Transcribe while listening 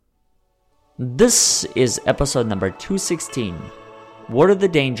This is episode number 216. What are the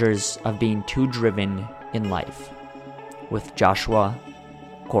dangers of being too driven in life? With Joshua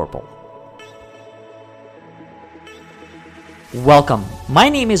Koerpel. Welcome. My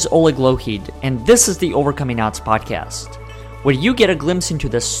name is Oleg and this is the Overcoming Odds podcast, where you get a glimpse into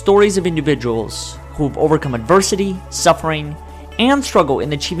the stories of individuals who've overcome adversity, suffering, and struggle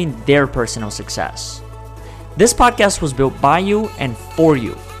in achieving their personal success. This podcast was built by you and for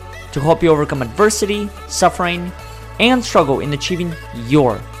you, to help you overcome adversity, suffering, and struggle in achieving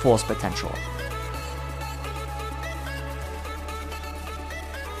your fullest potential.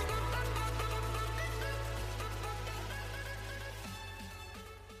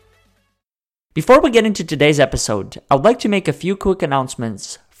 Before we get into today's episode, I'd like to make a few quick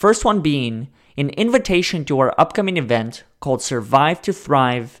announcements. First one being an invitation to our upcoming event called Survive to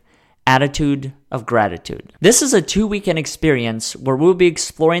Thrive Attitude of Gratitude. This is a 2-weekend experience where we'll be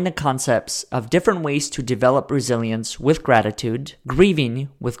exploring the concepts of different ways to develop resilience with gratitude, grieving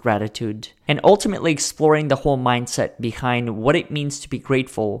with gratitude, and ultimately exploring the whole mindset behind what it means to be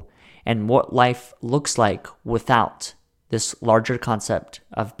grateful and what life looks like without this larger concept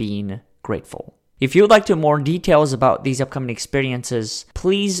of being grateful. If you would like to know more details about these upcoming experiences,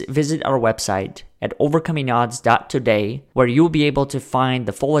 please visit our website at overcomingodds.today, where you'll be able to find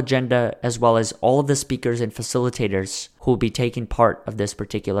the full agenda as well as all of the speakers and facilitators who will be taking part of this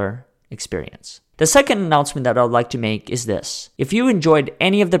particular experience. The second announcement that I would like to make is this. If you enjoyed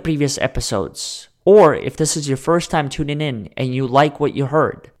any of the previous episodes, or if this is your first time tuning in and you like what you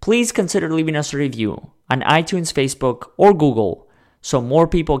heard, please consider leaving us a review on iTunes, Facebook, or Google, so more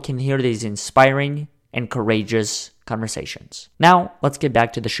people can hear these inspiring and courageous conversations. Now, let's get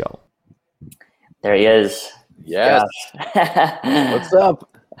back to the show. There he is. Yes. What's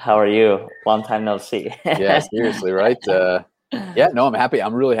up? How are you? Long time no see. Yeah, seriously, right? I'm happy.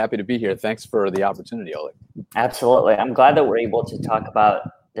 I'm really happy to be here. Thanks for the opportunity, Oleg. Absolutely. I'm glad that we're able to talk about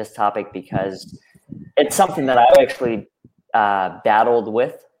this topic because it's something that I've actually battled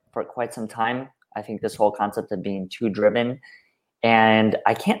with for quite some time. I think this whole concept of being too driven. And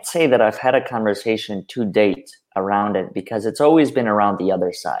I can't say that I've had a conversation to date around it because it's always been around the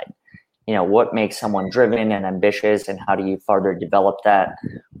other side. You know, what makes someone driven and ambitious, and how do you further develop that?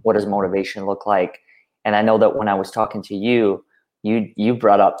 What does motivation look like? And I know that when I was talking to you, you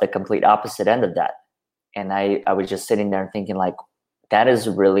brought up the complete opposite end of that. And I was just sitting there and thinking, like, that is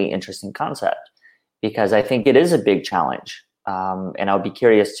a really interesting concept because I think it is a big challenge. And I would be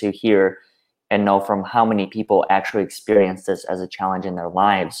curious to hear and know from how many people actually experience this as a challenge in their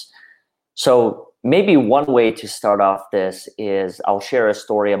lives. So maybe one way to start off this is I'll share a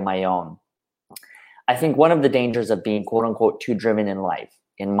story of my own. I think one of the dangers of being quote unquote too driven in life,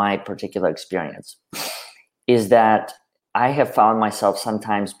 in my particular experience, is that I have found myself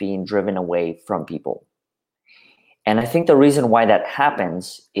sometimes being driven away from people. And I think the reason why that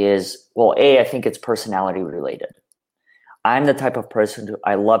happens is, well, I think it's personality related. I'm the type of person who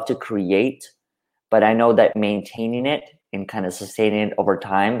I love to create, but I know that maintaining it and kind of sustaining it over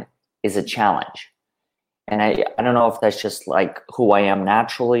time is a challenge. And I don't know if that's just like who I am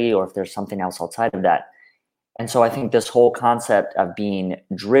naturally or if there's something else outside of that. And so I think this whole concept of being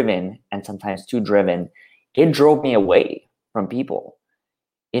driven and sometimes too driven, it drove me away from people.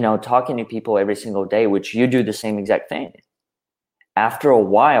 You know, talking to people every single day, which you do the same exact thing. After a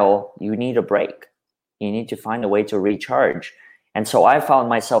while, you need a break. You need to find a way to recharge. And so I found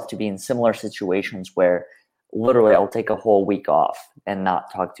myself to be in similar situations where literally I'll take a whole week off and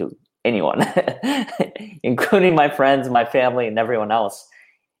not talk to anyone, including my friends, my family, and everyone else.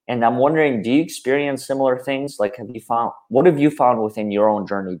 And I'm wondering, do you experience similar things? Like, what have you found within your own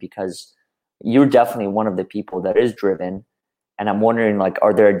journey? Because you're definitely one of the people that is driven. And I'm wondering, like,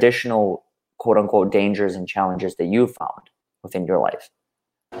 are there additional quote unquote dangers and challenges that you found within your life?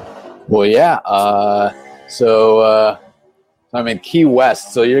 Well, yeah. I'm in Key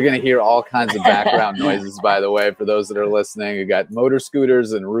West, so you're going to hear all kinds of background noises, by the way, for those that are listening. You got motor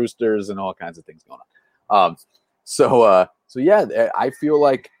scooters and roosters and all kinds of things going on. I feel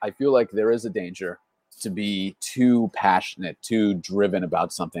like there is a danger to be too passionate, too driven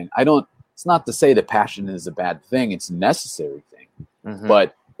about something. It's not to say that passion is a bad thing. It's a necessary thing,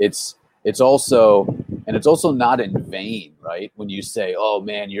 but it's also not in vain, right? When you say, oh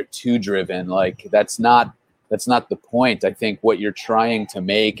man, you're too driven, like that's not the point. I think what you're trying to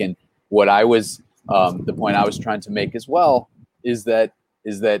make, and what the point I was trying to make as well, is that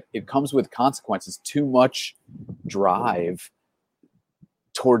it comes with consequences. Too much drive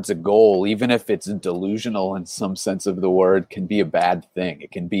towards a goal, even if it's delusional in some sense of the word, can be a bad thing.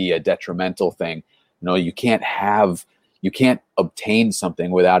 It can be a detrimental thing. You know, you can't have you can't obtain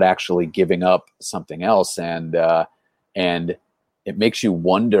something without actually giving up something else. And it makes you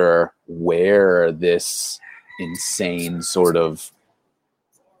wonder where this insane sort of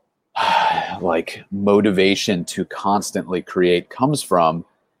like motivation to constantly create comes from,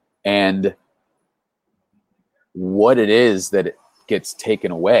 and what it is that it gets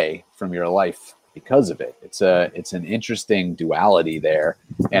taken away from your life because of it. It's an interesting duality there.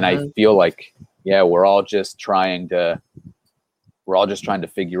 And I feel like, yeah, we're all just trying to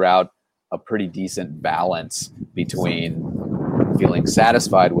figure out a pretty decent balance between feeling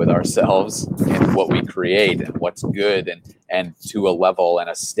satisfied with ourselves and what we create and what's good and to a level and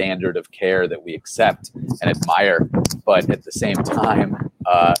a standard of care that we accept and admire, but at the same time,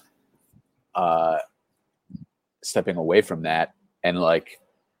 stepping away from that and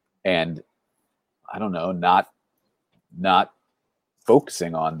I don't know, not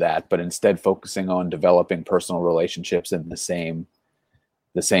focusing on that, but instead focusing on developing personal relationships in the same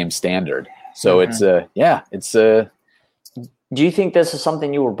standard. So Do you think this is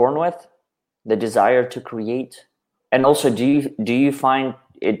something you were born with, the desire to create? And also, do you find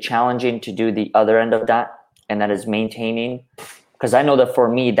it challenging to do the other end of that, and that is maintaining? Because I know that for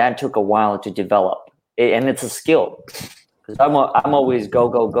me, that took a while to develop, and it's a skill. Because I'm always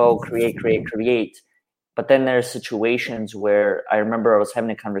go, create. But then there's situations where I remember I was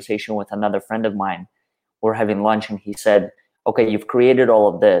having a conversation with another friend of mine. We're having lunch, and he said, "Okay, you've created all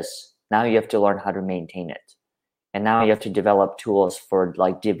of this. Now you have to learn how to maintain it." And now you have to develop tools for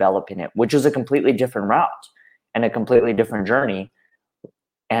like developing it, which is a completely different route and a completely different journey.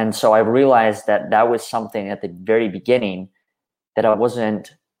 And so I realized that was something at the very beginning that I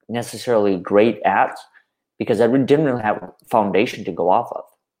wasn't necessarily great at, because I didn't really have a foundation to go off of.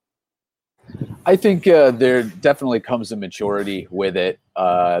 I think there definitely comes a maturity with it.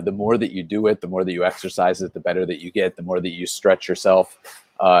 The more that you do it, the more that you exercise it, the better that you get, the more that you stretch yourself.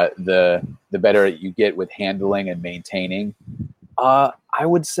 The better you get with handling and maintaining. I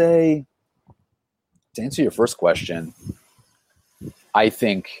would say, to answer your first question, I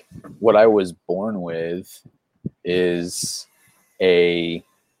think what I was born with is a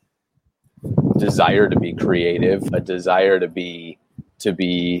desire to be creative, a desire to be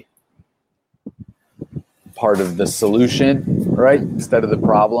part of the solution, right, instead of the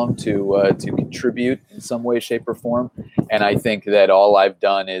problem, to contribute in some way, shape, or form. And I think that all I've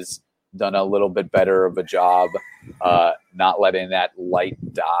done is done a little bit better of a job not letting that light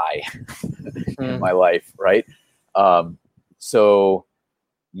die in my life, right? So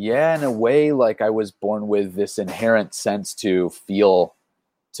yeah, in a way, like I was born with this inherent sense to feel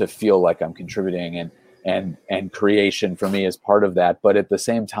like I'm contributing, and creation for me is part of that. But at the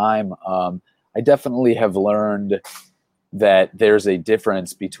same time, I definitely have learned that there's a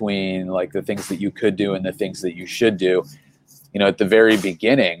difference between like the things that you could do and the things that you should do. You know, at the very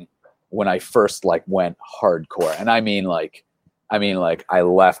beginning, when I first like went hardcore, and I mean like I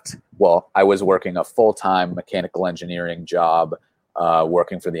left, well, I was working a full-time mechanical engineering job,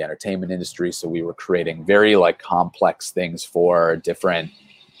 working for the entertainment industry. So we were creating very like complex things for different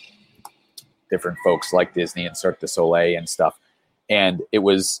folks like Disney and Cirque du Soleil and stuff. And it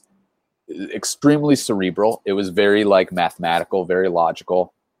was extremely cerebral. It was very like mathematical, very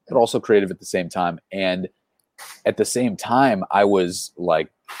logical, but also creative at the same time. And at the same time, I was like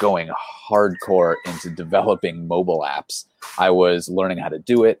going hardcore into developing mobile apps. I was learning how to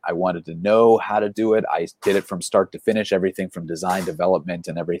do it. I wanted to know how to do it. I did it from start to finish, everything from design, development,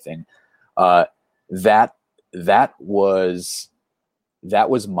 and everything. That was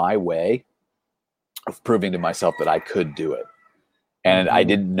my way of proving to myself that I could do it. And I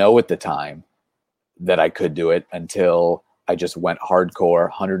didn't know at the time that I could do it until I just went hardcore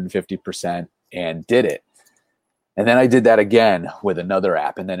 150% and did it. And then I did that again with another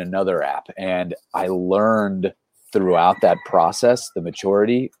app and then another app. And I learned throughout that process, the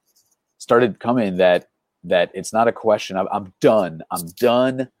maturity started coming that it's not a question of I'm done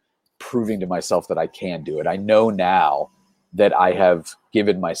proving to myself that I can do it. I know now that I have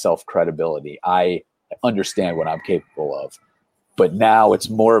given myself credibility. I understand what I'm capable of. But now it's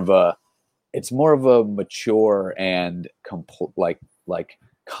more of a mature and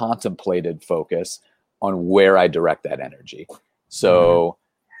contemplated focus on where I direct that energy. So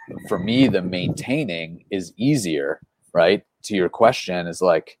for me, the maintaining is easier, right? To your question is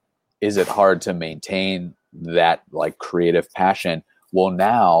like, is it hard to maintain that like creative passion? Well,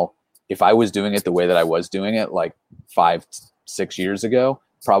 now if I was doing it the way that I was doing it like 5-6 years ago,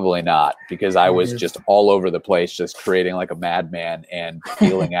 probably not, because I was just all over the place, just creating like a madman and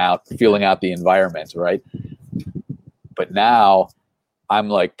feeling out the environment, right? But now I'm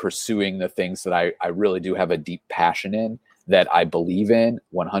like pursuing the things that I really do have a deep passion in, that I believe in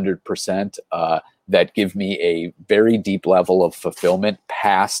 100%, that give me a very deep level of fulfillment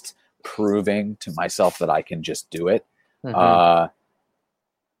past proving to myself that I can just do it. Mm-hmm.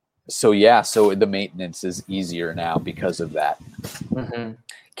 So the maintenance is easier now because of that. Mm-hmm.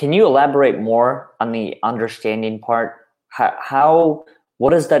 Can you elaborate more on the understanding part? What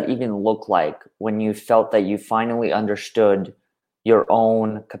does that even look like when you felt that you finally understood your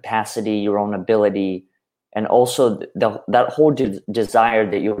own capacity, your own ability, and also that whole desire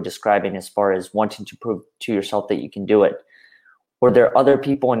that you were describing as far as wanting to prove to yourself that you can do it? Were there other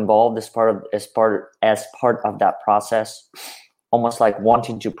people involved as part of that process, almost like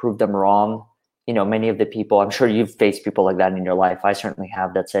wanting to prove them wrong? You know, many of the people, I'm sure you've faced people like that in your life. I certainly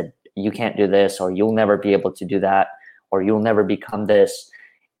have, that said, you can't do this, or you'll never be able to do that, or you'll never become this.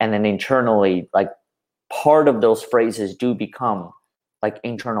 And then internally, like, part of those phrases do become like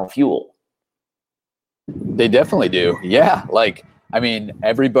internal fuel. They definitely do. Yeah. Like, I mean,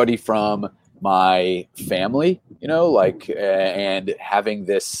 everybody from my family, you know, like, and having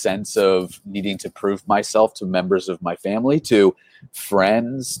this sense of needing to prove myself to members of my family, to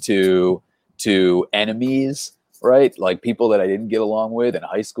friends, to enemies, right? Like people that I didn't get along with in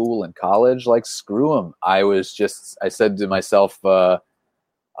high school and college, like, screw them. I said to myself, you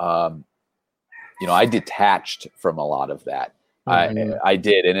know, I detached from a lot of that. Mm-hmm. I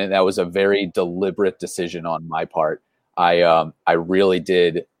did. And that was a very deliberate decision on my part. I really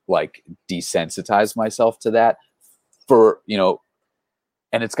did, like, desensitize myself to that, for, you know,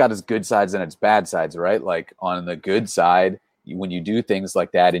 and it's got its good sides and its bad sides, right? Like, on the good side, when you do things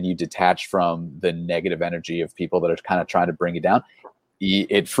like that and you detach from the negative energy of people that are kind of trying to bring you down,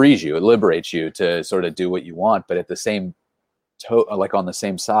 it frees you, it liberates you to sort of do what you want. But at the same like on the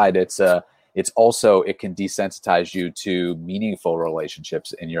same side, it's also, it can desensitize you to meaningful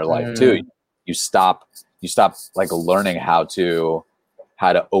relationships in your life too. You stop like learning how to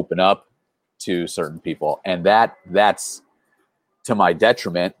open up to certain people. And that's to my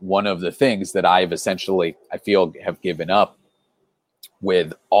detriment. One of the things that I've essentially, I feel, have given up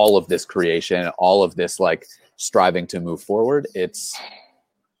with all of this creation, all of this, like, striving to move forward. It's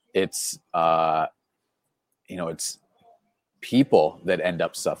you know, it's people that end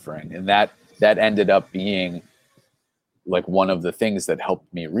up suffering. And that ended up being, like, one of the things that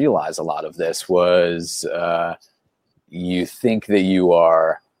helped me realize a lot of this was, you think that you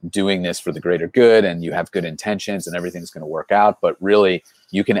are doing this for the greater good and you have good intentions and everything's going to work out, but really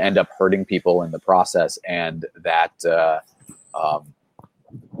you can end up hurting people in the process. And that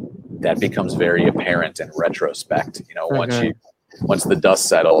becomes very apparent in retrospect, you know, once the dust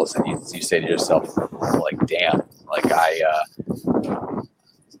settles and you say to yourself, like, damn, like,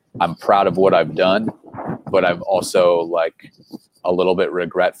 I'm proud of what I've done, but I'm also, like, a little bit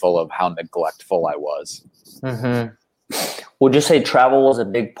regretful of how neglectful I was. Mm-hmm. Would you say travel was a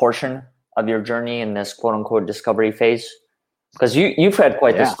big portion of your journey in this quote unquote discovery phase? Because you've had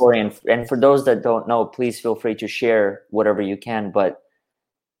quite the story, and for those that don't know, please feel free to share whatever you can. But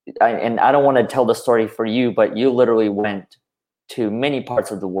I don't want to tell the story for you, but you literally went to many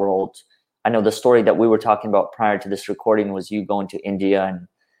parts of the world. I know the story that we were talking about prior to this recording was you going to India and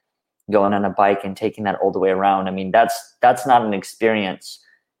going on a bike and taking that all the way around. I mean, that's not an experience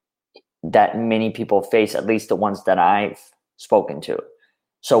that many people face, at least the ones that I've spoken to.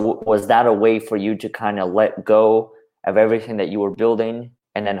 So was that a way for you to kind of let go of everything that you were building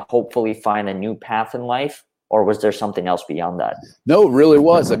and then hopefully find a new path in life? Or was there something else beyond that? No, it really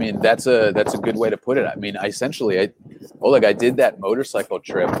was. I mean, that's a good way to put it. I mean, I did that motorcycle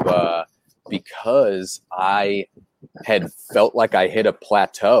trip because I had felt like I hit a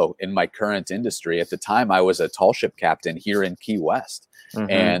plateau in my current industry. At the time, I was a tall ship captain here in Key West. Mm-hmm.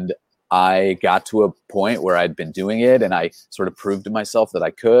 And I got to a point where I'd been doing it and I sort of proved to myself that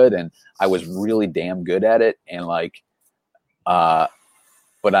I could, and I was really damn good at it. And like,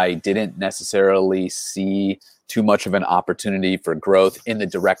 but I didn't necessarily see too much of an opportunity for growth in the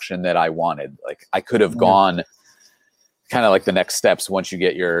direction that I wanted. Like, I could have gone kind of like the next steps once you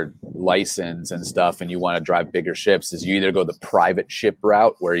get your license and stuff and you want to drive bigger ships, is you either go the private ship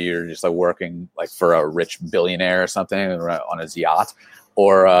route where you're just like working like for a rich billionaire or something on his yacht,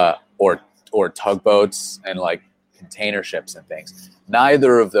 or tugboats and like container ships and things.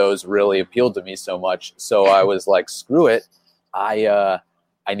 Neither of those really appealed to me so much. So I was like, screw it. I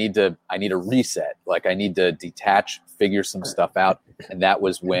need to reset. Like, I need to detach, figure some stuff out. And that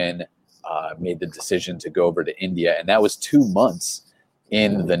was when I made the decision to go over to India. And that was 2 months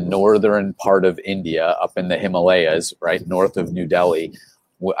in the northern part of India, up in the Himalayas, right north of New Delhi.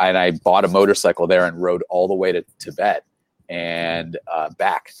 And I bought a motorcycle there and rode all the way to Tibet. and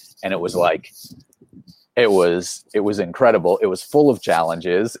back. And it was like, it was incredible. It was full of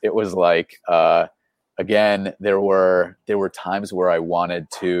challenges. It was like, again, there were times where I wanted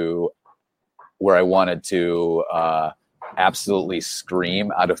to absolutely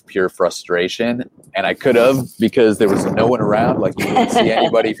scream out of pure frustration, and I could have, because there was no one around. Like, you wouldn't see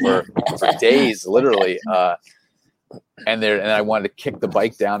anybody for days, literally. And I wanted to kick the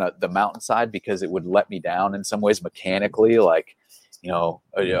bike down the mountainside because it would let me down in some ways mechanically. Like, I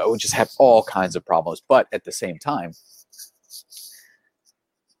would just have all kinds of problems. But at the same time,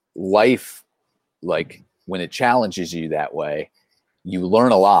 life, like, when it challenges you that way, you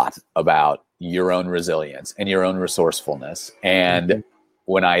learn a lot about your own resilience and your own resourcefulness. And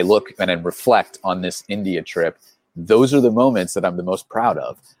when I look and I reflect on this India trip, those are the moments that I'm the most proud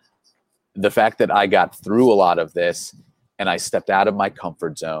of. The fact that I got through a lot of this and I stepped out of my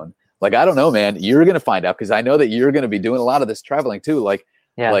comfort zone. Like, I don't know, man, you're going to find out, because I know that you're going to be doing a lot of this traveling too. Like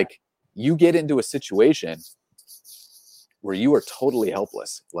you get into a situation where you are totally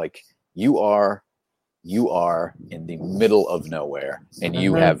helpless. Like, you are in the middle of nowhere, and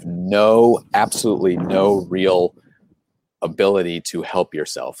you have absolutely no real ability to help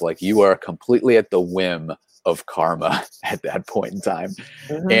yourself. Like, you are completely at the whim of karma at that point in time.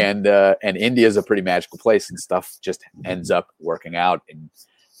 And India is a pretty magical place, and stuff just ends up working out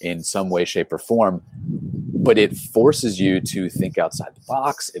in some way, shape, or form. But it forces you to think outside the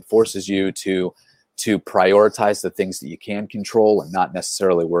box. It forces you to prioritize the things that you can control and not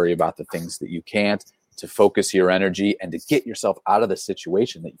necessarily worry about the things that you can't, to focus your energy and to get yourself out of the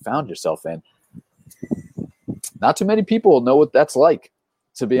situation that you found yourself in. Not too many people know what that's like,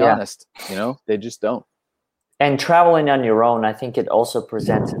 to be honest. They just don't. And traveling on your own, I think it also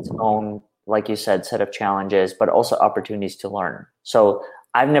presents its own, like you said, set of challenges, but also opportunities to learn. So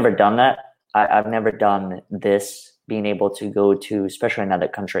I've never done that. I've never done this, being able to go to, especially another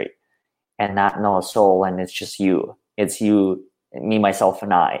country, and not know a soul, and it's just you. It's you, me, myself,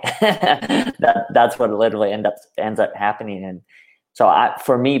 and I. That's what literally ends up happening. And so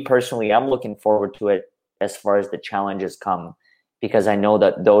for me personally, I'm looking forward to it as far as the challenges come, because I know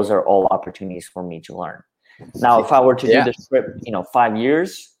that those are all opportunities for me to learn. Now, if I were to do this trip, 5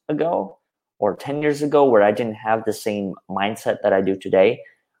 years ago or 10 years ago, where I didn't have the same mindset that I do today,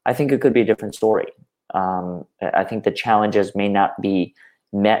 I think it could be a different story. I think the challenges may not be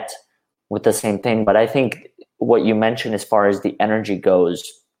met with the same thing, but I think what you mentioned as far as the energy goes,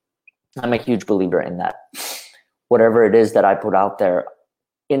 I'm a huge believer in that. Whatever it is that I put out there,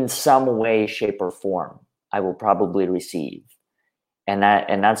 in some way, shape, or form, I will probably receive. And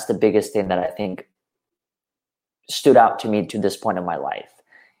that's the biggest thing that I think stood out to me to this point in my life,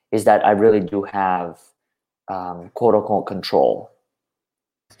 is that I really do have quote unquote control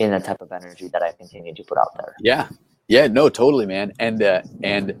in the type of energy that I continue to put out there. Yeah, no, totally, man. And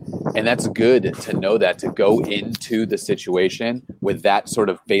that's good to know that, to go into the situation with that sort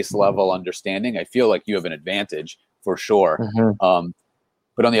of base level understanding. I feel like you have an advantage for sure.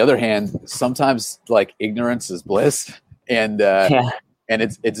 But on the other hand, sometimes, like, ignorance is bliss, and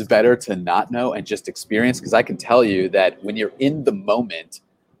it's better to not know and just experience. Because I can tell you that when you're in the moment,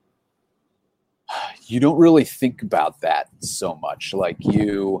 you don't really think about that so much. Like,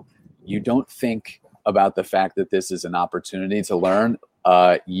 you don't think about the fact that this is an opportunity to learn.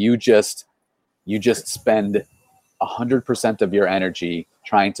 You just spend 100% of your energy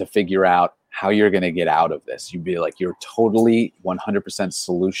trying to figure out how you're going to get out of this. You'd be like, you're totally 100%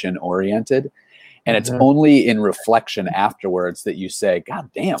 solution oriented. And it's only in reflection afterwards that you say, God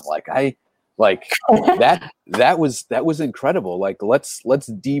damn, that was incredible. Like, let's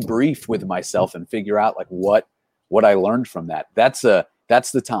debrief with myself and figure out, like, what I learned from that. That's the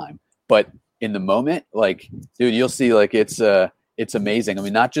time. But in the moment, like, dude, you'll see, like, it's amazing. I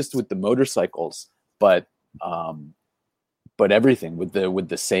mean, not just with the motorcycles, but everything with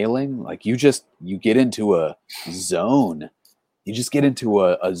the sailing. Like, you get into a zone. You just get into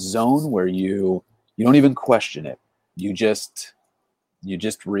a zone where you don't even question it. You just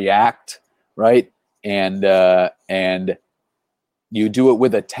react, right? And you do it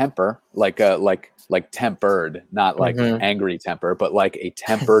with a temper, like tempered, not like angry temper, but like a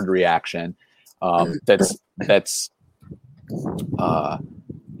tempered reaction. That'll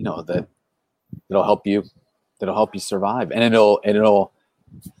help you survive, and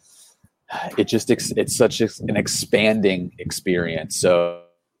it's such an expanding experience. So,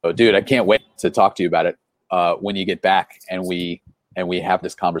 dude, I can't wait to talk to you about it when you get back and we have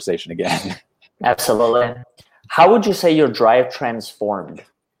this conversation again. Absolutely. How would you say your drive transformed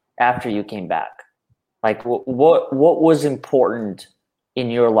after you came back? Like, what was important in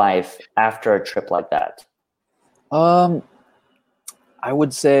your life after a trip like that? I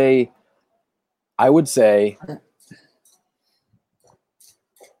would say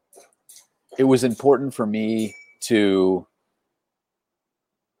it was important for me to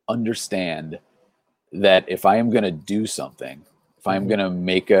understand that if I am going to do something, if I'm going to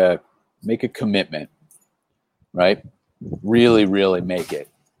make a commitment, right? Really, really make it,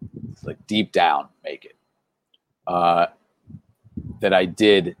 like deep down, make it. That I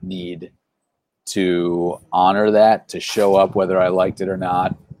did need to honor that, to show up whether I liked it or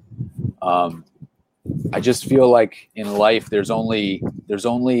not. I just feel like in life, there's only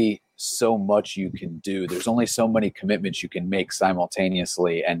so much you can do. There's only so many commitments you can make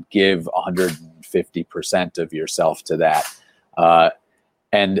simultaneously and give 150% of yourself to that.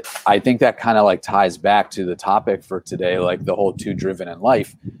 And I think that kind of like ties back to the topic for today, like the whole too driven in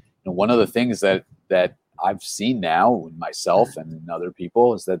life. And one of the things that I've seen now in myself and in other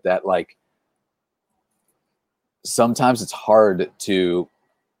people is that like sometimes it's hard to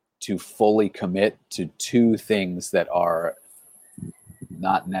fully commit to two things that are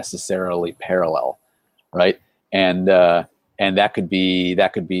not necessarily parallel, right? And that could be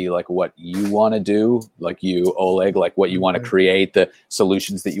like what you want to do, like you, Oleg, like what you want to create, the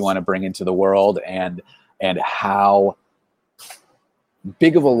solutions that you want to bring into the world, and how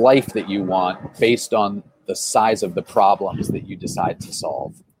big of a life that you want based on the size of the problems that you decide to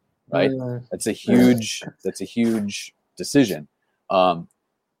solve, right? That's a huge decision.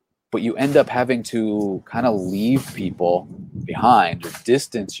 But you end up having to kind of leave people behind or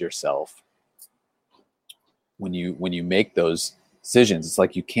distance yourself when you make those decisions. It's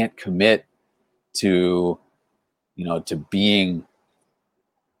like you can't commit to being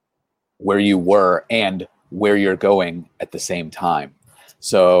where you were and where you're going at the same time.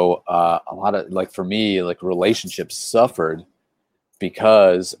 So a lot of, like, for me, like, relationships suffered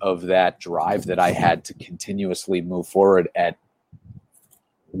because of that drive that I had to continuously move forward at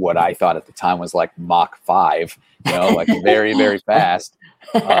what I thought at the time was like Mach 5, like very, very fast.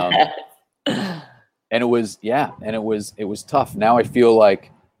 And it was tough. Now I feel like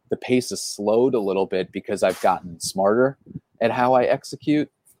the pace has slowed a little bit because I've gotten smarter at how I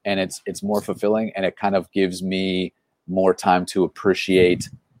execute, and it's more fulfilling, and it kind of gives me more time to appreciate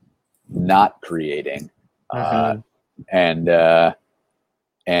not creating, and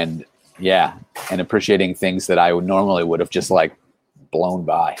appreciating things that I would normally have just like blown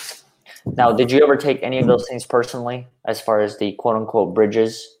by. Now, did you ever take any of those things personally, as far as the quote unquote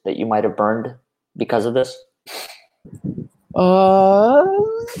bridges that you might have burned because of this?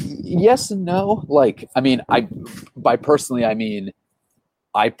 Yes and no. Like, I mean, I personally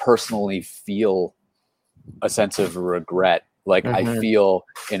feel a sense of regret. Like, I feel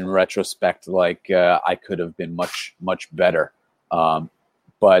in retrospect, like I could have been much, much better.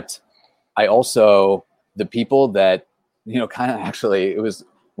 But I also, the people that, kind of actually, it was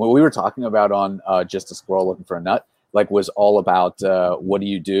what we were talking about on Just a Squirrel Looking for a Nut, like, was all about what do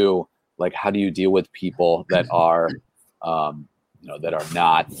you do? Like, how do you deal with people that are, that are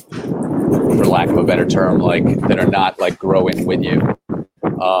not, for lack of a better term, like, that are not like growing with you.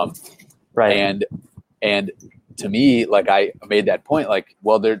 Right. And to me, like, I made that point, like,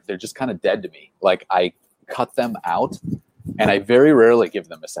 well, they're just kind of dead to me. Like, I cut them out, and I very rarely give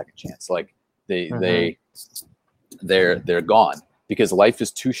them a second chance. Like, they're gone, because life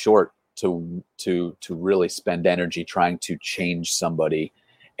is too short to really spend energy trying to change somebody.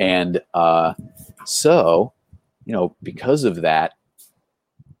 And so, because of that,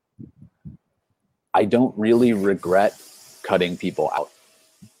 I don't really regret cutting people out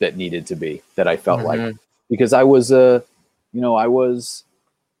that needed to be, that I felt like, because I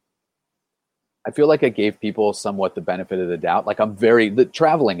feel like I gave people somewhat the benefit of the doubt. Like, the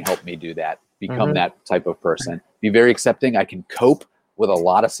traveling helped me do that, become that type of person, be very accepting. I can cope with a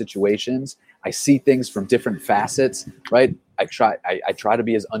lot of situations. I see things from different facets, right? I try to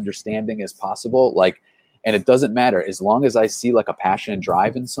be as understanding as possible. Like, and it doesn't matter, as long as I see like a passion and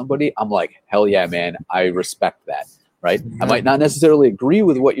drive in somebody, I'm like, hell yeah, man, I respect that. Right. I might not necessarily agree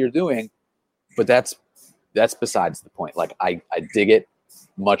with what you're doing, but that's besides the point. Like, I dig it,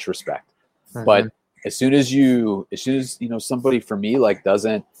 much respect. But as soon as somebody, for me, like,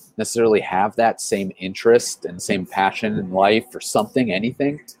 doesn't necessarily have that same interest and same passion in life or something,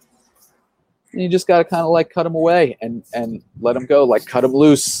 anything, you just got to kind of like cut them away and let them go, like, cut them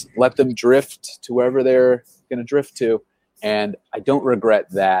loose, let them drift to wherever they're going to drift to. And I don't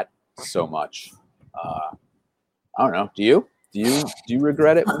regret that so much. I don't know. Do you? Do you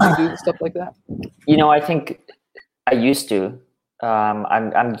regret it when you do stuff like that? I think I used to.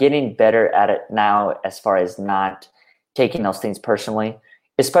 I'm getting better at it now, as far as not taking those things personally,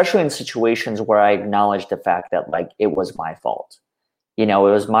 especially in situations where I acknowledge the fact that, like, it was my fault. it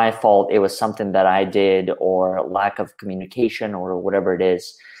was my fault. It was something that I did, or lack of communication, or whatever it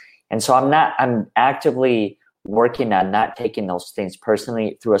is. And so I'm actively working on not taking those things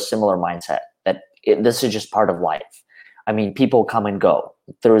personally, through a similar mindset that this is just part of life. I mean, people come and go.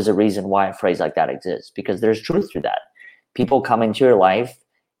 There is a reason why a phrase like that exists, because there's truth to that. People come into your life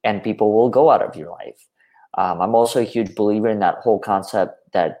and people will go out of your life. I'm also a huge believer in that whole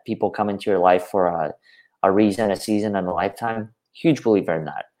concept that people come into your life for a reason, a season, and a lifetime. Huge believer in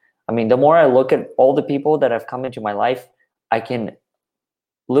that. I mean, the more I look at all the people that have come into my life, I can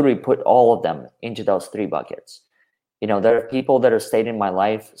literally put all of them into those three buckets. There are people that have stayed in my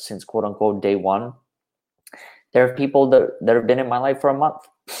life since quote unquote day one. There are people that have been in my life for a month,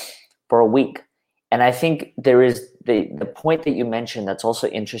 for a week. And I think there is the point that you mentioned that's also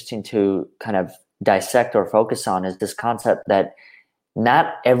interesting to kind of dissect or focus on, is this concept that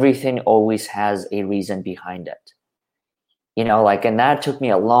not everything always has a reason behind it. And that took me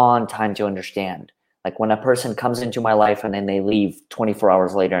a long time to understand. Like, when a person comes into my life and then they leave 24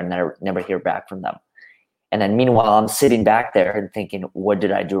 hours later and never hear back from them. And then meanwhile, I'm sitting back there and thinking, what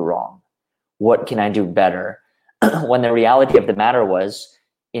did I do wrong? What can I do better? When the reality of the matter was,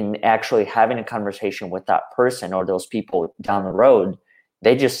 in actually having a conversation with that person or those people down the road,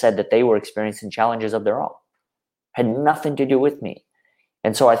 they just said that they were experiencing challenges of their own. Had nothing to do with me.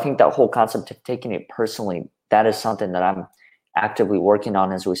 And so I think that whole concept of taking it personally, that is something that I'm actively working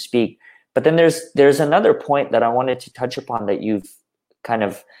on as we speak. But then there's another point that I wanted to touch upon that you've kind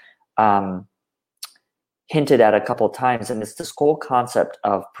of hinted at a couple of times, and it's this whole concept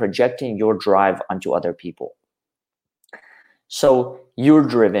of projecting your drive onto other people. So you're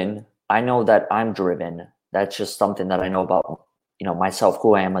driven. I know that I'm driven. That's just something that I know about, myself,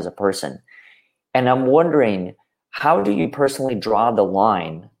 who I am as a person. And I'm wondering, how do you personally draw the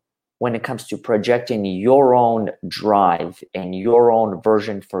line when it comes to projecting your own drive and your own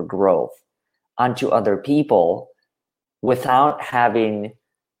version for growth onto other people without having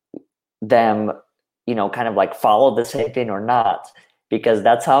them, kind of like follow the same thing or not? Because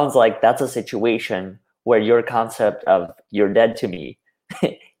that sounds like that's a situation where your concept of "you're dead to me"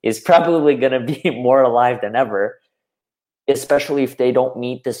 is probably going to be more alive than ever, especially if they don't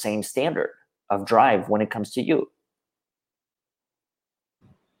meet the same standard of drive when it comes to you.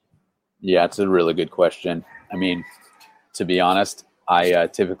 Yeah, it's a really good question. I mean, to be honest, I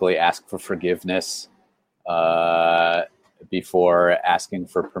typically ask for forgiveness before asking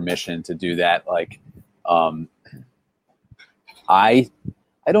for permission to do that. Like, I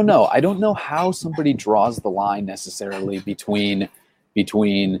don't know. I don't know how somebody draws the line necessarily between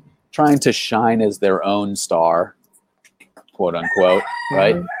trying to shine as their own star, quote unquote,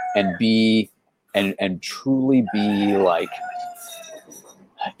 right? And truly be like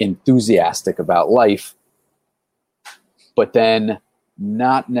enthusiastic about life, but then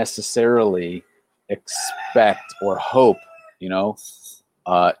not necessarily expect or hope,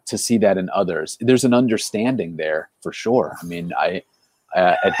 to see that in others. There's an understanding there for sure. I mean,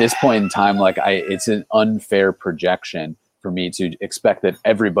 at this point in time, it's an unfair projection for me to expect that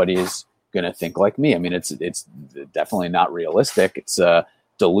everybody is going to think like me. I mean, it's definitely not realistic. It's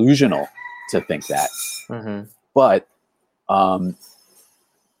delusional to think that. Mm-hmm.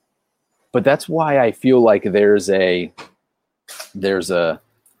 But that's why I feel like there's a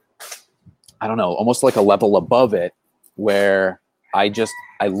I don't know, almost like a level above it, where I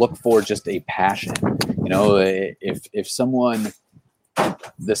look for just a passion. If someone,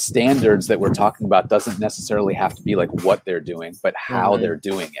 the standards that we're talking about doesn't necessarily have to be like what they're doing, but how they're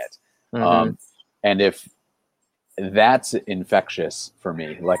doing it. Mm-hmm. And if that's infectious for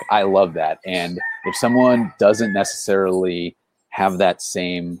me, like, I love that. And if someone doesn't necessarily have that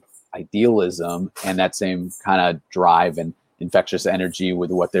same idealism and that same kind of drive and infectious energy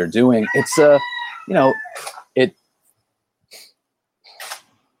with what they're doing, it's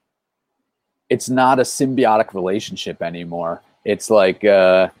it's not a symbiotic relationship anymore. It's like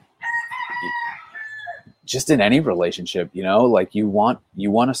just in any relationship, like you want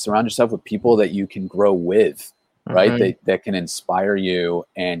to surround yourself with people that you can grow with, right? Mm-hmm. That can inspire you,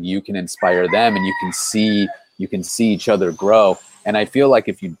 and you can inspire them, and you can see each other grow. And I feel like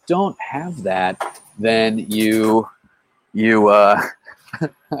if you don't have that, then you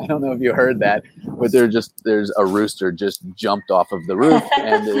I don't know if you heard that, but there's a rooster just jumped off of the roof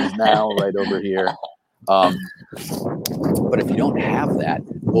and is now right over here. But if you don't have that,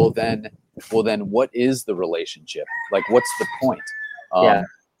 well then what is the relationship? Like, what's the point?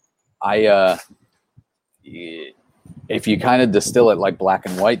 If you kind of distill it like black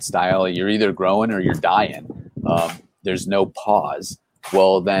and white style, you're either growing or you're dying. There's no pause.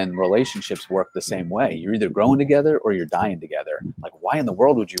 Well, then relationships work the same way. You're either growing together or you're dying together. Like, why in the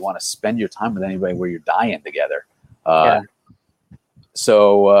world would you want to spend your time with anybody where you're dying together?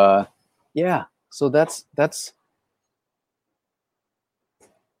 So that's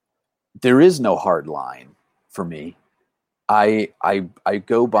there is no hard line for me. I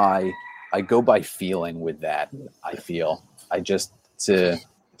go by feeling with that. I feel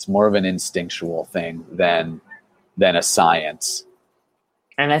it's more of an instinctual thing than a science.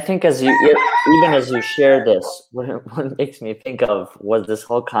 And I think even as you share this, what it makes me think of was this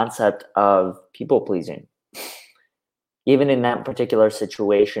whole concept of people pleasing. Even in that particular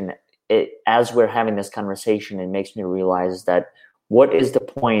situation, as we're having this conversation, it makes me realize that what is the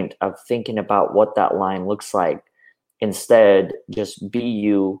point of thinking about what that line looks like? Instead, just be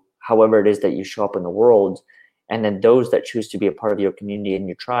you, however it is that you show up in the world. And then those that choose to be a part of your community and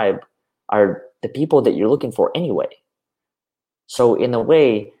your tribe are the people that you're looking for anyway. So in a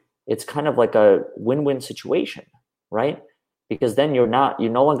way, it's kind of like a win-win situation, right? Because then you're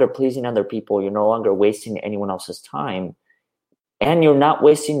no longer pleasing other people. You're no longer wasting anyone else's time. And you're not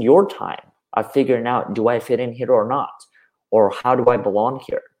wasting your time of figuring out, do I fit in here or not? Or how do I belong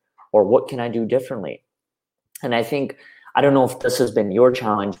here? Or what can I do differently? And I think, I don't know if this has been your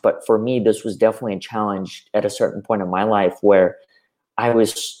challenge, but for me, this was definitely a challenge at a certain point in my life where I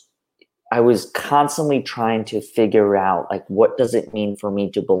was constantly trying to figure out, like, what does it mean for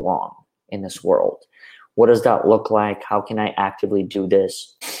me to belong in this world? What does that look like? How can I actively do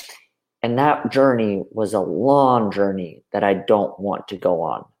this? And that journey was a long journey that I don't want to go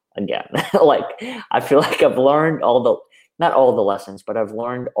on again. Like, I feel like I've learned not all the lessons, but I've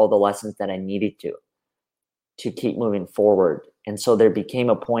learned all the lessons that I needed to keep moving forward. And so there became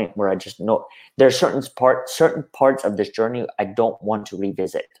a point where I just know there's certain parts of this journey I don't want to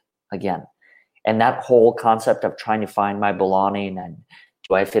revisit again. And that whole concept of trying to find my belonging and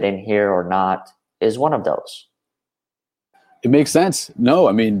do I fit in here or not is one of those. It makes sense. No,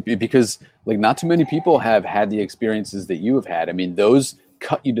 I mean, because like not too many people have had the experiences that you have had. I mean, those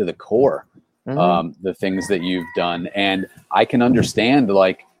cut you to the core, the things that you've done. And I can understand,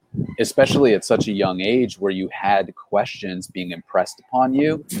 like, especially at such a young age where you had questions being impressed upon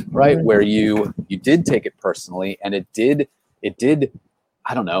you, right? Where you did take it personally, and it did,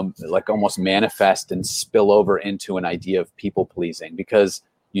 I don't know, like almost manifest and spill over into an idea of people pleasing, because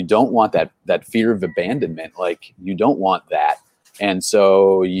you don't want that fear of abandonment. Like, you don't want that. And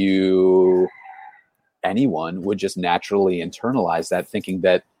so anyone would just naturally internalize that, thinking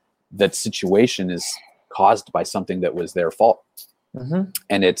that situation is caused by something that was their fault.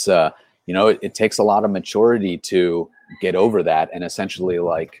 And it's, it takes a lot of maturity to get over that and essentially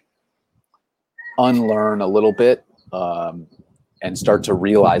like unlearn a little bit, and start to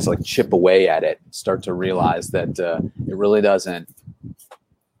realize, like, chip away at it, start to realize that it really doesn't,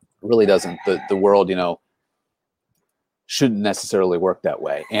 the world, shouldn't necessarily work that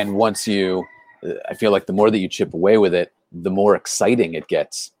way. And once I feel like the more that you chip away with it, the more exciting it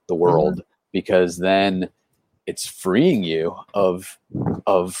gets, the world, because then it's freeing you of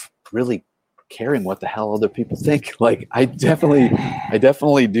really caring what the hell other people think. Like, I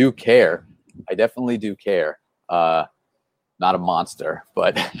definitely do care. Not a monster,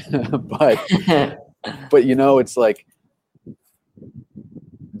 but it's like,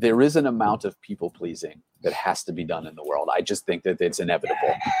 there is an amount of people pleasing that has to be done in the world. I just think that it's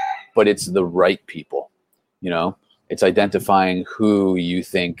inevitable, but it's the right people. It's identifying who you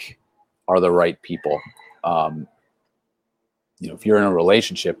think are the right people. If you're in a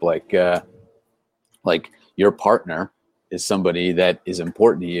relationship, like your partner is somebody that is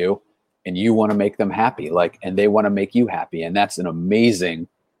important to you, and you want to make them happy, like, and they want to make you happy, and that's an amazing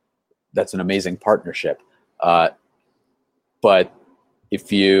partnership. But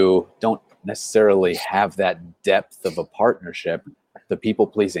if you don't necessarily have that depth of a partnership, the people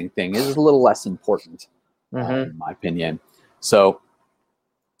pleasing thing is a little less important, in my opinion. So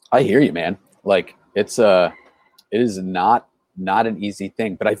I hear you, man. Like, it is not an easy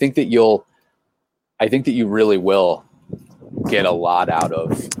thing, but I think that you really will get a lot out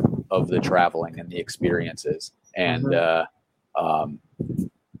of the traveling and the experiences. And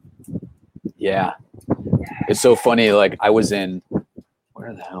it's so funny. Like, I was in,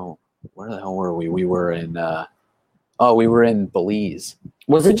 where the hell were we? We were in Belize.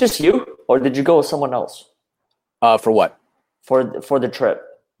 Was it just you, or did you go with someone else? For what? For the trip.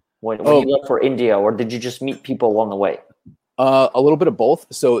 When you left for India, or did you just meet people along the way? A little bit of both.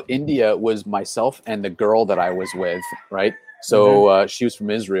 So India was myself and the girl that I was with, right? So she was from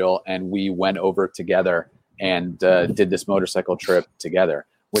Israel, and we went over together and did this motorcycle trip together.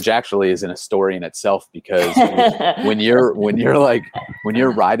 which actually isn't a story in itself, because when you're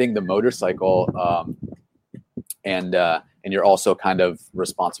riding the motorcycle, and you're also kind of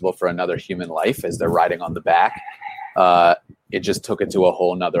responsible for another human life as they're riding on the back, it just took it to a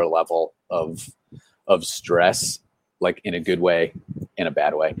whole nother level of stress, like in a good way, in a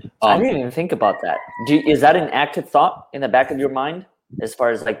bad way. I didn't even think about that. Is that an active thought in the back of your mind, as far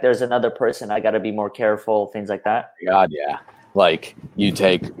as like, there's another person, I got to be more careful, things like that? God, yeah. Like, you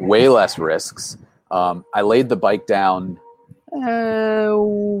take way less risks. I laid the bike down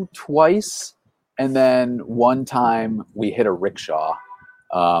twice, and then one time we hit a rickshaw,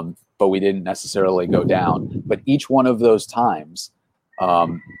 but we didn't necessarily go down. But each one of those times,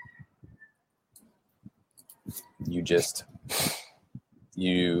 you just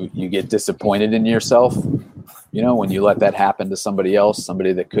you get disappointed in yourself, when you let that happen to somebody else,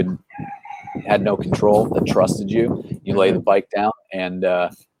 somebody that had no control, that trusted you. You lay the bike down,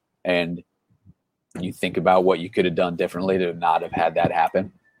 and you think about what you could have done differently to not have had that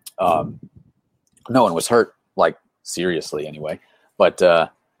happen. No one was hurt, like, seriously anyway, but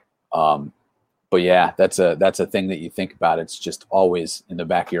yeah, that's a thing that you think about. It's just always in the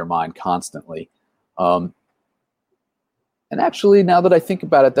back of your mind constantly. And actually, now that I think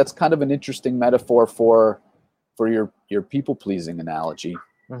about it, that's kind of an interesting metaphor for your people-pleasing analogy.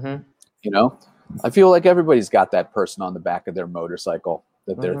 Mm-hmm. I feel like everybody's got that person on the back of their motorcycle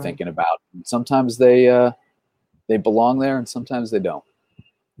that they're mm-hmm. thinking about. And sometimes they belong there, and sometimes they don't.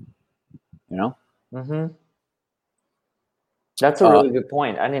 Mm-hmm. That's a really good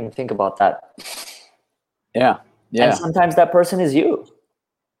point. I didn't even think about that. Yeah. And sometimes that person is you.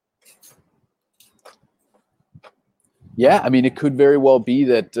 Yeah, I mean, it could very well be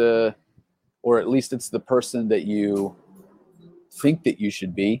that, or at least it's the person that you think that you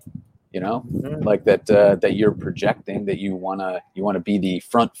should be, mm-hmm. like that you're projecting, that you wanna be the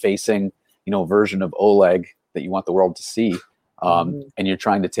front-facing, version of Oleg that you want the world to see, mm-hmm. and you're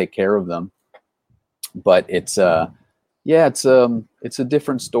trying to take care of them. But it's a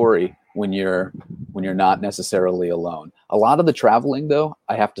different story when you're not necessarily alone. A lot of the traveling, though,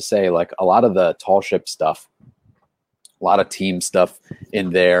 I have to say, like a lot of the tall ship stuff, a lot of team stuff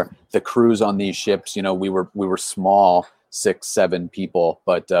in there. The crews on these ships, we were small, 6-7 people,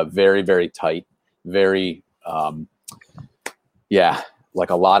 but very, very tight, very, like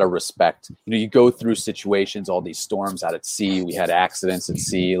a lot of respect. You go through situations, all these storms out at sea. We had accidents at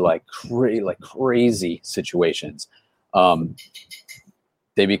sea, like crazy situations.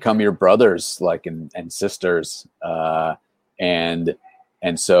 They become your brothers, like, and sisters, and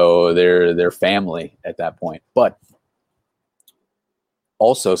so they're family at that point. But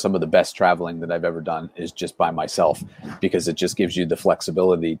also, some of the best traveling that I've ever done is just by myself, because it just gives you the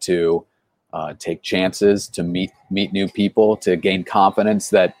flexibility to take chances, to meet new people, to gain confidence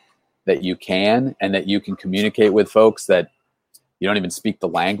that you can, and that you can communicate with folks that you don't even speak the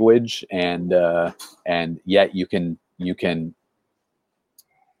language, and yet you can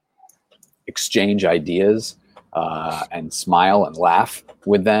exchange ideas and smile and laugh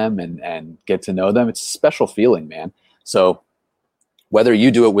with them and get to know them. It's a special feeling, man. So whether you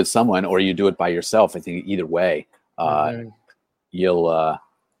do it with someone or you do it by yourself, I think either way, mm-hmm.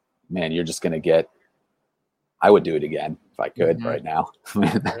 You're just going to get, I would do it again if I could mm-hmm. right now.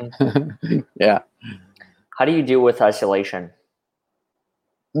 Mm-hmm. Yeah. How do you deal with isolation?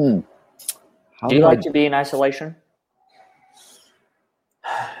 Do you like to be in isolation?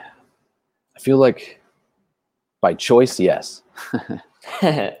 I feel like by choice, yes.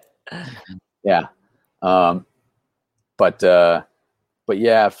 Yeah. But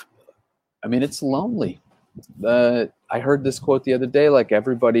yeah, I mean, it's lonely. I heard this quote the other day, like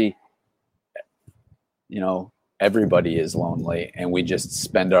everybody is lonely, and we just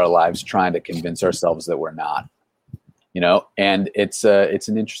spend our lives trying to convince ourselves that we're not, and it's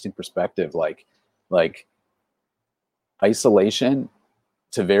an interesting perspective. Like isolation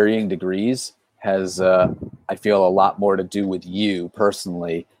to varying degrees has, I feel, a lot more to do with you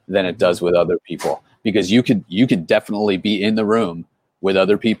personally than it does with other people, because you could definitely be in the room with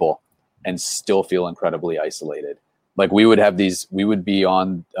other people and still feel incredibly isolated. Like we would be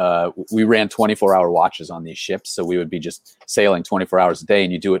on, we ran 24-hour watches on these ships. So we would be just sailing 24 hours a day,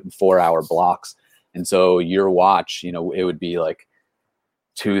 and you do it in 4-hour blocks. And so your watch, it would be like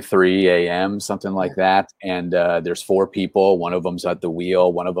 2-3 a.m., something like that. And there's 4 people. One of them's at the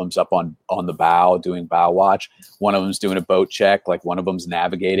wheel. One of them's up on the bow doing bow watch. One of them's doing a boat check. Like one of them's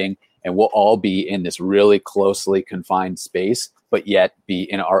navigating. And we'll all be in this really closely confined space, but yet be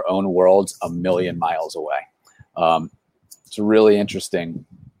in our own worlds a million miles away. It's a really interesting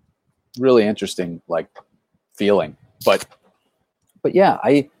like feeling. But But yeah,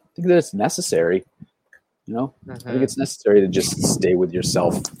 I think that it's necessary. I think it's necessary to just stay with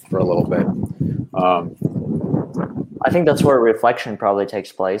yourself for a little bit. I think that's where reflection probably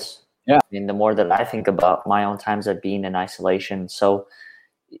takes place. Yeah. I mean, the more that I think about my own times of being in isolation, so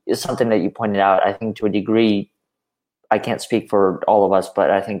it's something that you pointed out. I think to a degree, I can't speak for all of us, but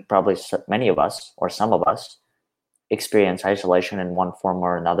I think probably many of us or some of us experience isolation in one form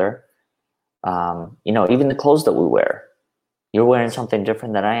or another. Even the clothes that we wear, you're wearing something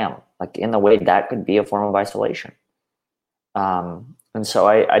different than I am. Like in the way that could be a form of isolation. And so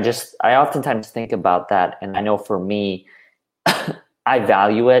I oftentimes think about that. And I know for me, I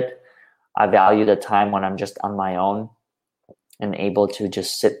value it. I value the time when I'm just on my own and able to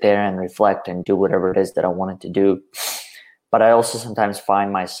just sit there and reflect and do whatever it is that I wanted to do. But I also sometimes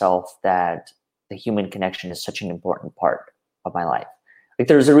find myself that the human connection is such an important part of my life. Like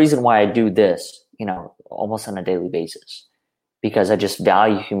there's a reason why I do this, almost on a daily basis, because I just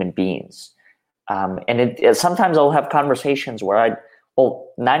value human beings. And sometimes I'll have conversations where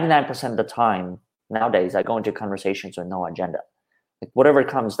 99% of the time nowadays, I go into conversations with no agenda. Like whatever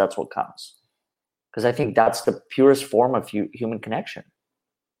comes, that's what comes. Because I think that's the purest form of human connection.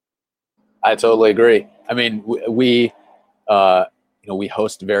 I totally agree. I mean, we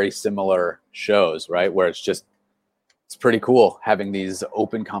host very similar shows, right? Where it's pretty cool having these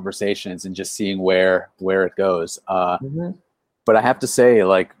open conversations and just seeing where it goes. But I have to say,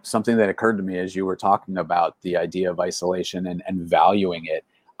 like, something that occurred to me as you were talking about the idea of isolation and valuing it,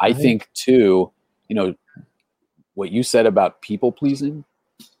 I think too, what you said about people pleasing,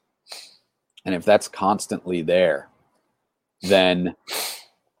 and if that's constantly there, then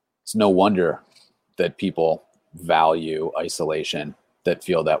it's no wonder that people value isolation, that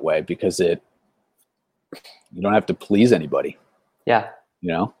feel that way, because you don't have to please anybody. Yeah.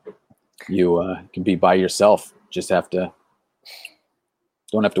 You can be by yourself. Just don't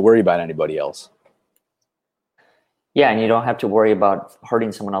have to worry about anybody else. Yeah, and you don't have to worry about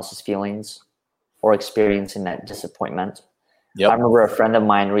hurting someone else's feelings or experiencing that disappointment. Yep. I remember a friend of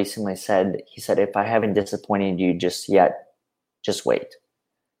mine recently said, if I haven't disappointed you just yet, just wait.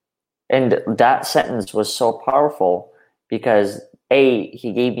 And that sentence was so powerful because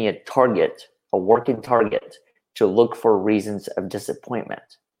he gave me a working target to look for reasons of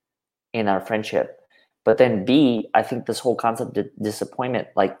disappointment in our friendship. But then B, I think this whole concept of disappointment,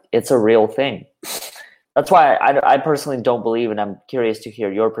 like it's a real thing. That's why I personally don't believe, and I'm curious to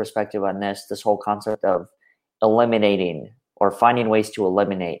hear your perspective on this whole concept of eliminating or finding ways to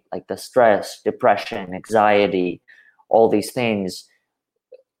eliminate like the stress, depression, anxiety, all these things.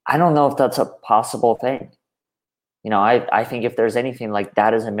 I don't know if that's a possible thing. I think if there's anything like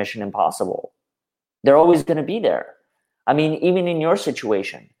that is a mission impossible. They're always going to be there. I mean, even in your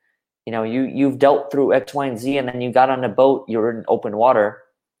situation, you've dealt through X, Y, and Z, and then you got on a boat, you're in open water.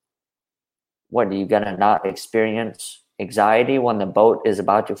 What, are you going to not experience anxiety when the boat is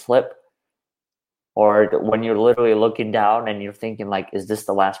about to flip? Or when you're literally looking down and you're thinking like, is this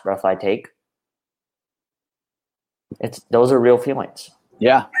the last breath I take? Those are real feelings.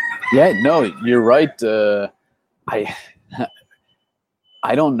 Yeah. No, you're right.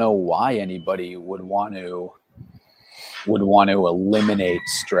 I don't know why anybody would want to eliminate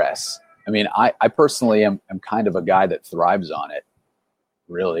stress. I mean, I personally am kind of a guy that thrives on it,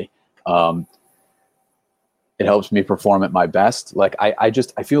 really. It helps me perform at my best. Like I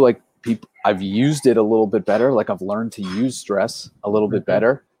feel like I've used it a little bit better. Like I've learned to use stress a little bit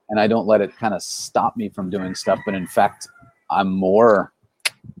better, and I don't let it kind of stop me from doing stuff. But in fact, I'm more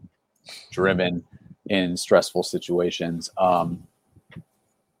driven in stressful situations.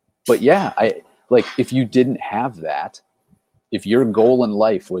 But yeah, if you didn't have that, if your goal in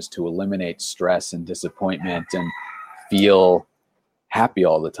life was to eliminate stress and disappointment and feel happy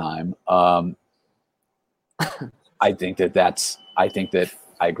all the time, I think that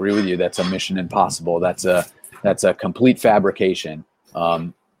I agree with you. That's a mission impossible. That's a complete fabrication.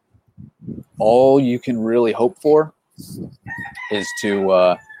 All you can really hope for is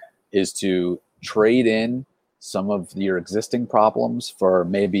to trade in some of your existing problems for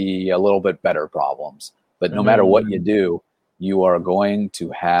maybe a little bit better problems. But no matter what you do, you are going to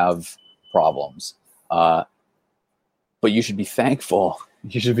have problems. But you should be thankful.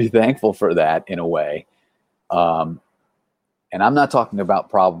 You should be thankful for that in a way. And I'm not talking about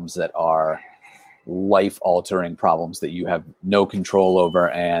problems that are life-altering problems that you have no control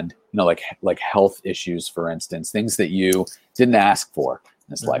over, and like health issues, for instance, things that you didn't ask for in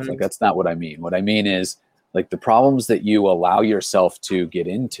this life. Like that's not what I mean. What I mean is like the problems that you allow yourself to get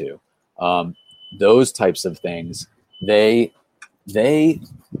into. Those types of things, they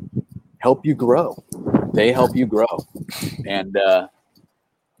help you grow. They help you grow. And I'm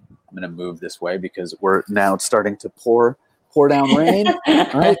going to move this way because we're now starting to pour down rain.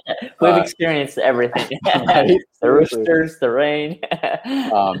 Right? We've experienced everything. Right? The roosters, the rain.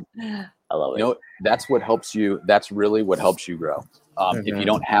 I love it. That's what helps you. That's really what helps you grow. If you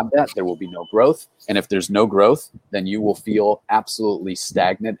don't have that, there will be no growth. And if there's no growth, then you will feel absolutely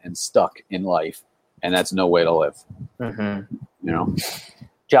stagnant and stuck in life. And that's no way to live.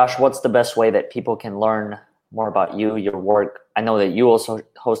 Josh, what's the best way that people can learn more about you, your work? I know that you also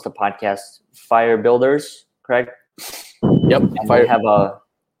host a podcast, Fire Builders, correct? Yep. And we have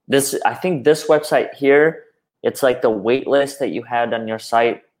I think this website here, it's like the wait list that you had on your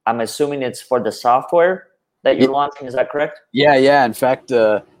site. I'm assuming it's for the software that you're launching. Is that correct? Yeah. In fact,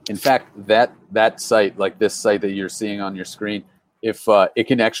 that site, like this site that you're seeing on your screen, if it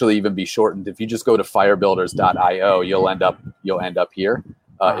can actually even be shortened. If you just go to firebuilders.io, you'll end up here.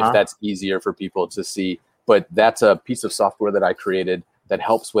 If that's easier for people to see. But that's a piece of software that I created that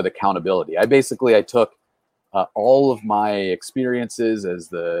helps with accountability. I took all of my experiences as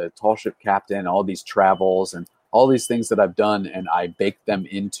the tall ship captain, all these travels and all these things that I've done, and I baked them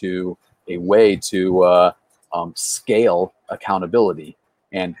into a way to scale accountability.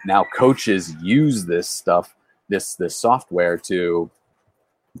 And now coaches use this stuff, this software to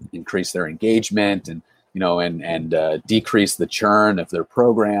increase their engagement and decrease the churn of their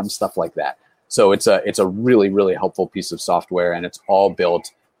programs, stuff like that. So it's a really, really helpful piece of software, and it's all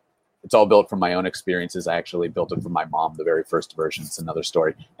built from my own experiences. I actually built it for my mom, the very first version. It's another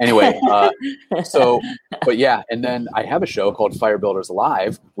story. Anyway, but yeah, and then I have a show called Fire Builders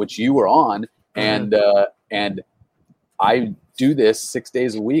Live, which you were on, and I do this 6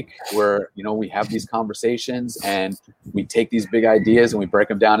 days a week where, we have these conversations and we take these big ideas and we break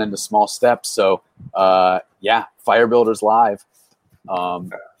them down into small steps. So Fire Builders Live. Are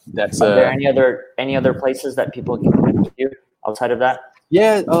there any other places that people can connect with you outside of that?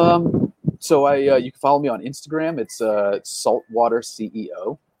 Yeah. So you can follow me on Instagram. It's Saltwater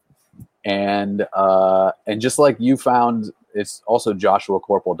CEO. And just like you found, it's also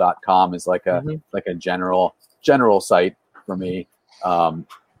joshuakoerpel.com is like a general site for me.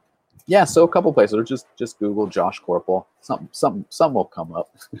 So a couple places, or just Google Josh Koerpel. Something will come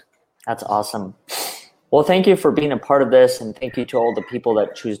up. That's awesome. Well, thank you for being a part of this, and thank you to all the people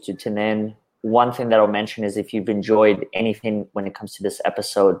that choose to tune in. One thing that I'll mention is if you've enjoyed anything when it comes to this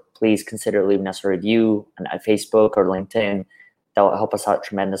episode, please consider leaving us a review on Facebook or LinkedIn. That will help us out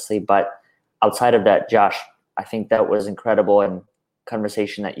tremendously. But outside of that, Josh, I think that was incredible, and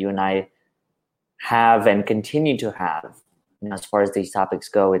conversation that you and I have and continue to have. As far as these topics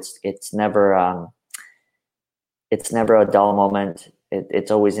go, it's never a dull moment.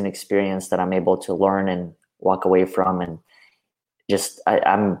 It's always an experience that I'm able to learn and walk away from, and just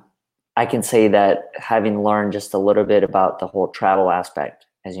I can say that having learned just a little bit about the whole travel aspect,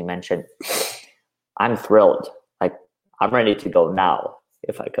 as you mentioned, I'm thrilled. Like, I'm ready to go now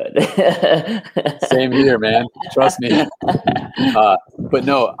if I could. Same here, man. Trust me. But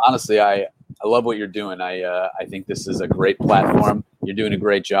no, honestly, I love what you're doing. I think this is a great platform. You're doing a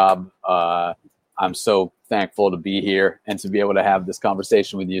great job. I'm so thankful to be here and to be able to have this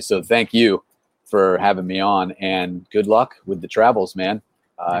conversation with you. So thank you for having me on, and good luck with the travels, man.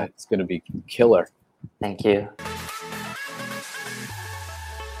 It's going to be killer. Thank you.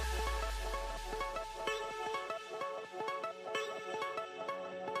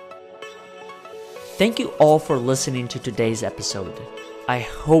 Thank you all for listening to today's episode. I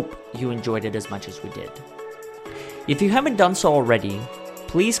hope you enjoyed it as much as we did. If you haven't done so already,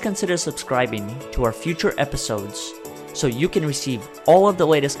 please consider subscribing to our future episodes so you can receive all of the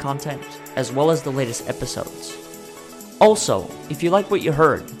latest content as well as the latest episodes. Also, if you like what you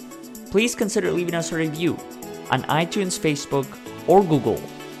heard, please consider leaving us a review on iTunes, Facebook, or Google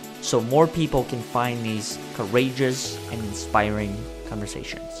so more people can find these courageous and inspiring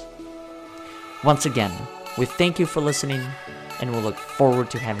conversations. Once again, we thank you for listening, and we'll look forward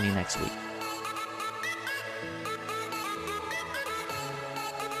to having you next week.